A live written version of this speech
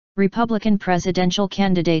Republican presidential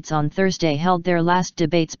candidates on Thursday held their last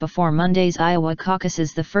debates before Monday's Iowa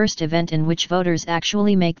caucuses, the first event in which voters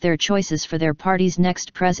actually make their choices for their party's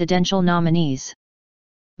next presidential nominees.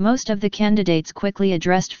 Most of the candidates quickly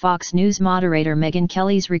addressed Fox News moderator Megyn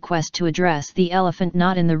Kelly's request to address the elephant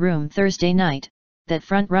not in the room Thursday night, that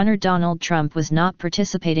frontrunner Donald Trump was not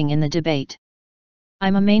participating in the debate.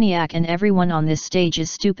 "I'm a maniac and everyone on this stage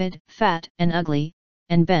is stupid, fat, and ugly,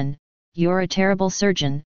 and Ben, you're a terrible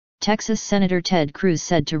surgeon," Texas Senator Ted Cruz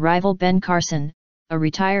said to rival Ben Carson, a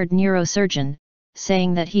retired neurosurgeon,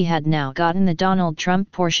 saying that he had now gotten the Donald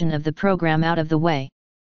Trump portion of the program out of the way.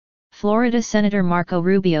 Florida Senator Marco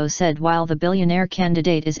Rubio said while the billionaire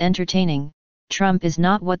candidate is entertaining, Trump is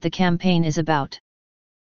not what the campaign is about.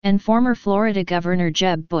 And former Florida Governor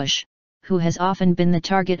Jeb Bush, who has often been the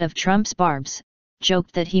target of Trump's barbs,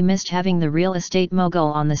 joked that he missed having the real estate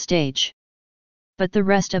mogul on the stage. But the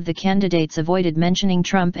rest of the candidates avoided mentioning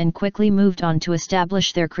Trump and quickly moved on to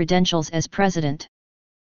establish their credentials as president.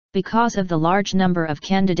 Because of the large number of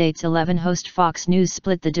candidates, 11 host Fox News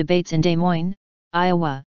split the debates in Des Moines,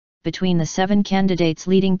 Iowa, between the 7 candidates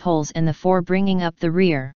leading polls and the 4 bringing up the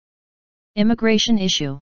rear. Immigration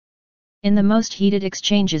issue. In the most heated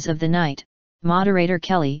exchanges of the night, moderator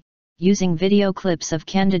Kelly, using video clips of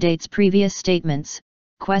candidates' previous statements,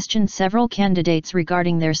 questioned several candidates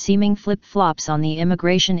regarding their seeming flip-flops on the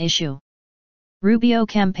immigration issue. Rubio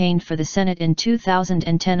campaigned for the Senate in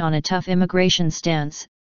 2010 on a tough immigration stance,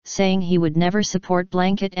 saying he would never support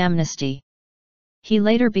blanket amnesty. He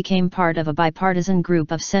later became part of a bipartisan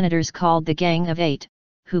group of senators called the Gang of Eight,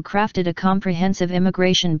 who crafted a comprehensive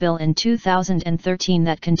immigration bill in 2013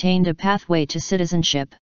 that contained a pathway to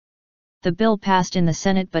citizenship. The bill passed in the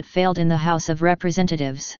Senate but failed in the House of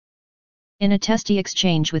Representatives. In a testy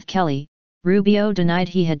exchange with Kelly, Rubio denied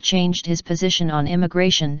he had changed his position on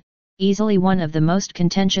immigration, easily one of the most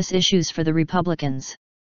contentious issues for the Republicans.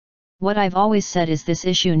 "What I've always said is this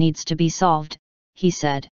issue needs to be solved," he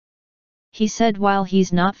said. He said while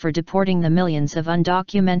he's not for deporting the millions of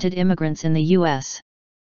undocumented immigrants in the U.S.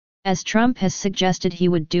 As Trump has suggested he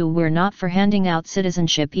would do, we're not for handing out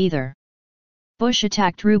citizenship either. Bush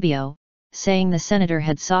attacked Rubio, saying the senator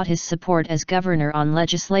had sought his support as governor on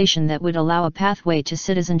legislation that would allow a pathway to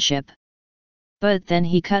citizenship. But then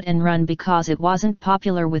he cut and run because it wasn't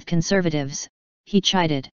popular with conservatives, he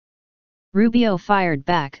chided. Rubio fired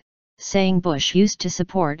back, saying Bush used to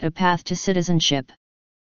support a path to citizenship.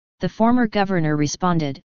 The former governor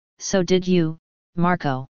responded, "So did you,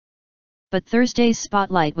 Marco." But Thursday's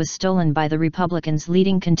spotlight was stolen by the Republicans'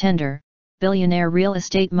 leading contender, billionaire real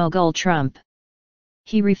estate mogul Trump.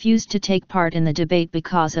 He refused to take part in the debate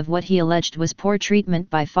because of what he alleged was poor treatment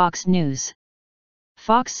by Fox News.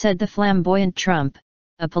 Fox said the flamboyant Trump,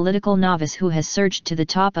 a political novice who has surged to the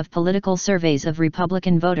top of political surveys of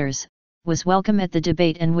Republican voters, was welcome at the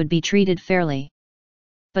debate and would be treated fairly.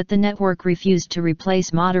 But the network refused to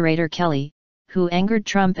replace moderator Kelly, who angered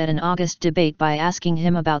Trump at an August debate by asking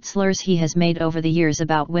him about slurs he has made over the years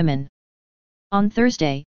about women. On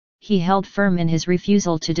Thursday, he held firm in his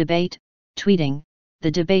refusal to debate, tweeting,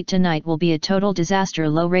 "The debate tonight will be a total disaster,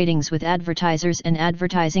 low ratings with advertisers and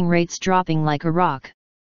advertising rates dropping like a rock.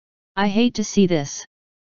 I hate to see this."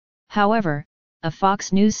 However, a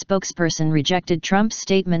Fox News spokesperson rejected Trump's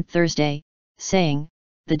statement Thursday, saying,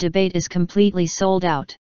 "The debate is completely sold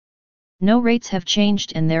out. No rates have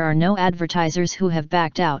changed and there are no advertisers who have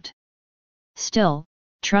backed out." Still,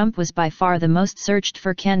 Trump was by far the most searched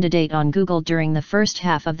for candidate on Google during the first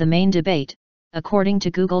half of the main debate, according to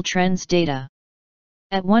Google Trends data.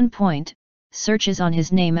 At one point, searches on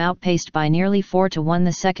his name outpaced by nearly 4-1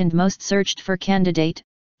 the second most searched for candidate,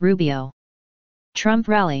 Rubio. Trump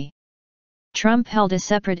rally. Trump held a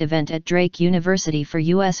separate event at Drake University for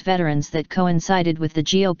U.S. veterans that coincided with the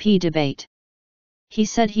GOP debate. He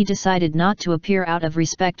said he decided not to appear out of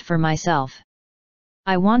respect for myself.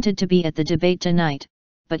 "I wanted to be at the debate tonight,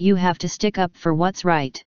 but you have to stick up for what's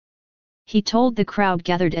right." He told the crowd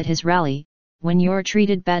gathered at his rally, "When you're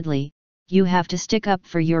treated badly, you have to stick up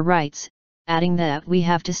for your rights," adding that we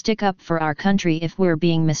have to stick up for our country if we're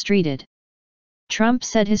being mistreated. Trump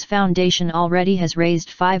said his foundation already has raised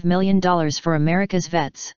 $5 million for America's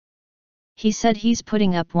vets. He said he's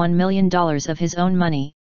putting up $1 million of his own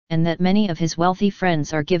money, and that many of his wealthy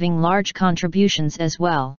friends are giving large contributions as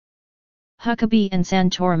well. Huckabee and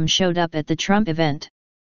Santorum showed up at the Trump event.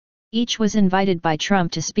 Each was invited by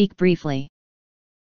Trump to speak briefly.